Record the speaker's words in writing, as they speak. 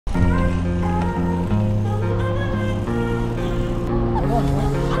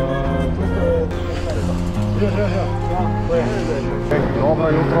Dobra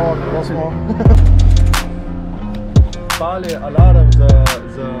jutro, kako smo? Spali alarm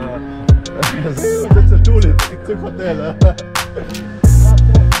za tulic, za hotele.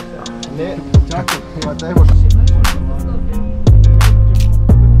 Ne, čakaj, imate boš.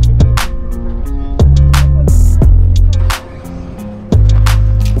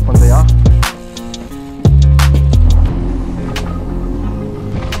 Upam, da ja.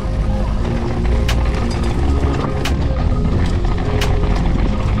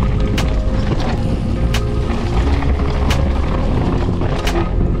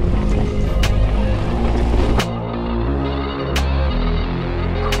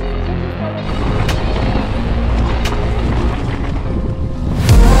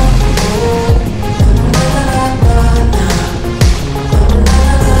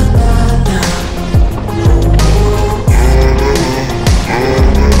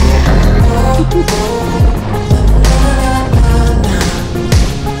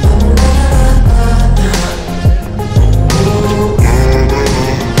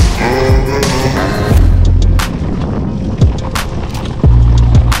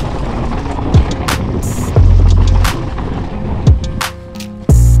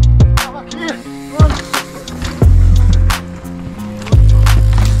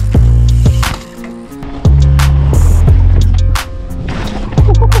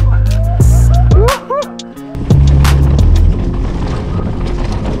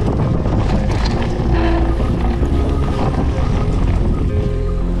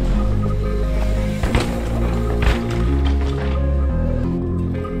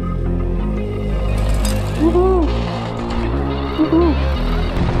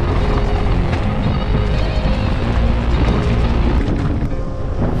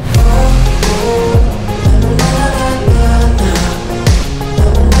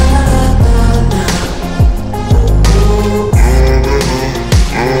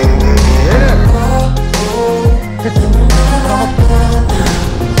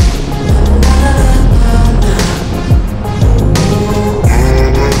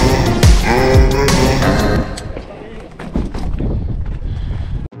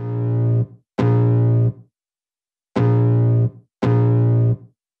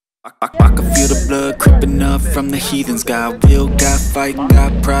 I can feel the blood creeping up from the heathens. Got will, got fight,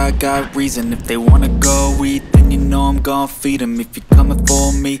 got pride, got reason. If they wanna go eat, then you know I'm gon' feed them. If you're coming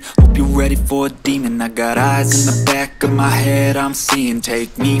for me, hope you're ready for a demon. I got eyes in the back of my head, I'm seeing.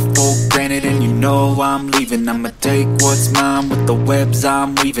 Take me for granted and you know I'm leaving. I'ma take what's mine with the webs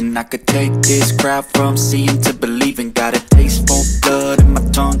I'm weaving. I could take this crowd from seeing to believing. Got a taste for blood and my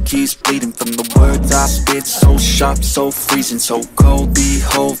tongue keeps bleeding. From the words I spit, so sharp, so freezing. So cold,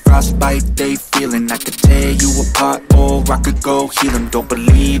 behold, frostbite they feeling. I could tear you apart or I could go heal them. Don't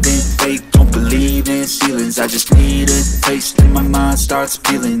believe in fate, don't believe in ceilings. I just need a taste and my mind starts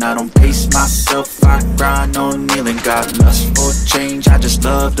feeling. I don't pace myself, I grind on kneeling. Got lust for change, I just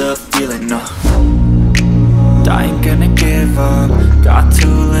love the feeling. I ain't gonna give up. Got too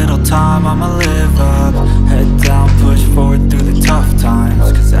little time, I'ma live up. Head down, push forward through the tough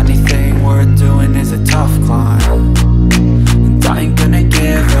times. Cause anything worth doing is a tough climb. And I ain't gonna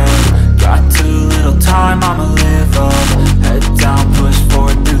give up. Got too little time, I'ma live up. Head down, push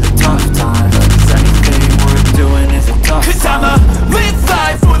forward through the tough times. Cause anything worth doing is a tough climb. Cause I'ma live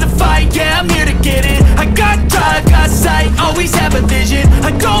life for the fight, yeah, I'm here to get it. I got drive, got sight, always have a vision.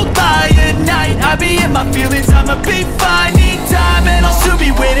 I go by at night, I be in my feelings. I'ma be fine, need time and I'll soon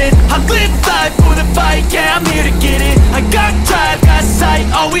be winning. I live life for the fight, yeah, I'm here to get it. I got drive, got sight,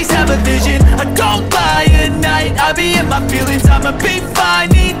 always have a vision. I go by at night, I be in my feelings. I'ma be fine,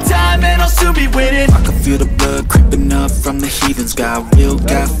 need time and I'll soon be winning. I can feel the blood creeping up from the heathens. Got will,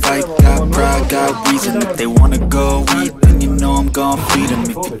 got fight, got pride, got reason. If they wanna go eat, then you know I'm gon' feed them.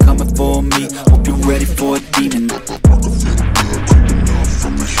 If you're coming for me, hope you're ready for a demon. I can feel the blood creeping up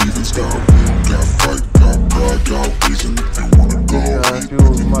from the heathens. Got will, got fight, got pride, got reason. If they wanna go eat, then you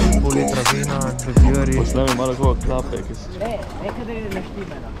know I'm gon' feed them. Poslami malo koga klape, ki se... nekada je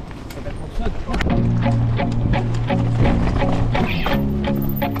naštimena.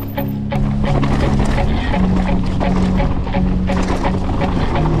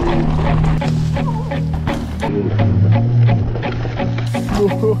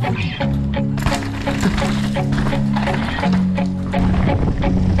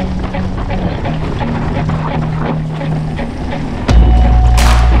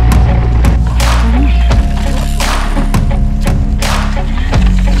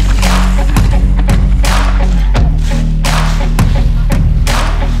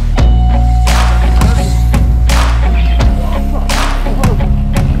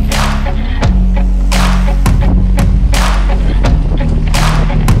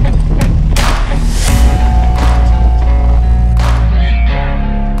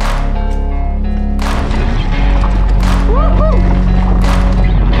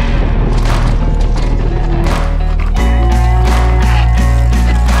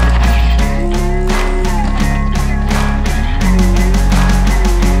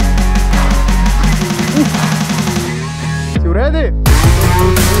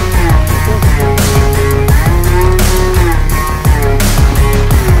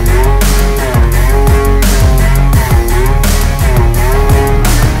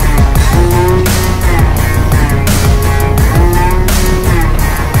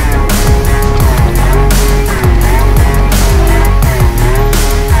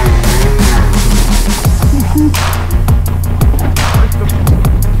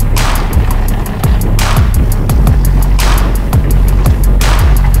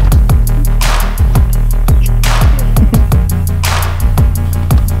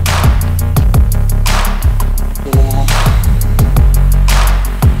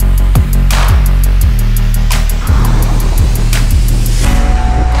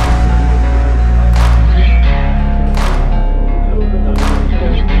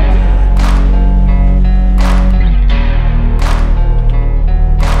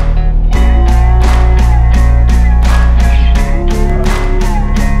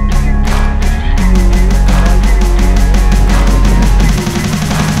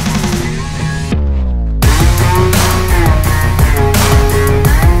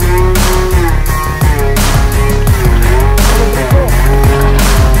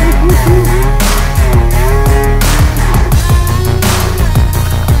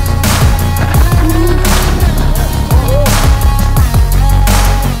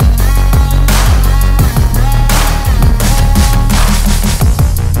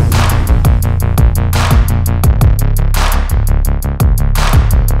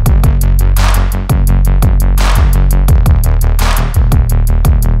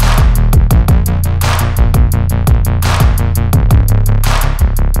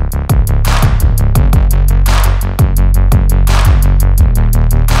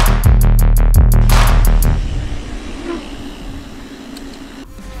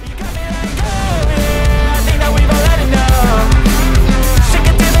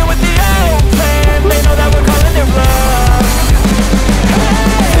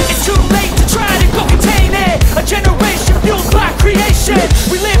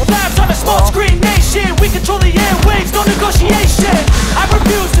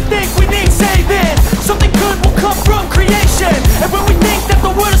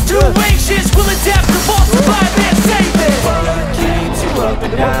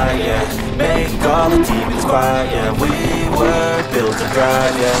 night, yeah. Make all the demons quiet, yeah. We were built to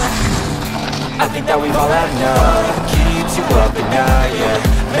thrive, yeah. I think that we've all had enough. Keeps you up at night, yeah.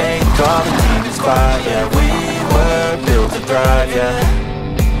 Make all the demons quiet, yeah. We were built to thrive, yeah.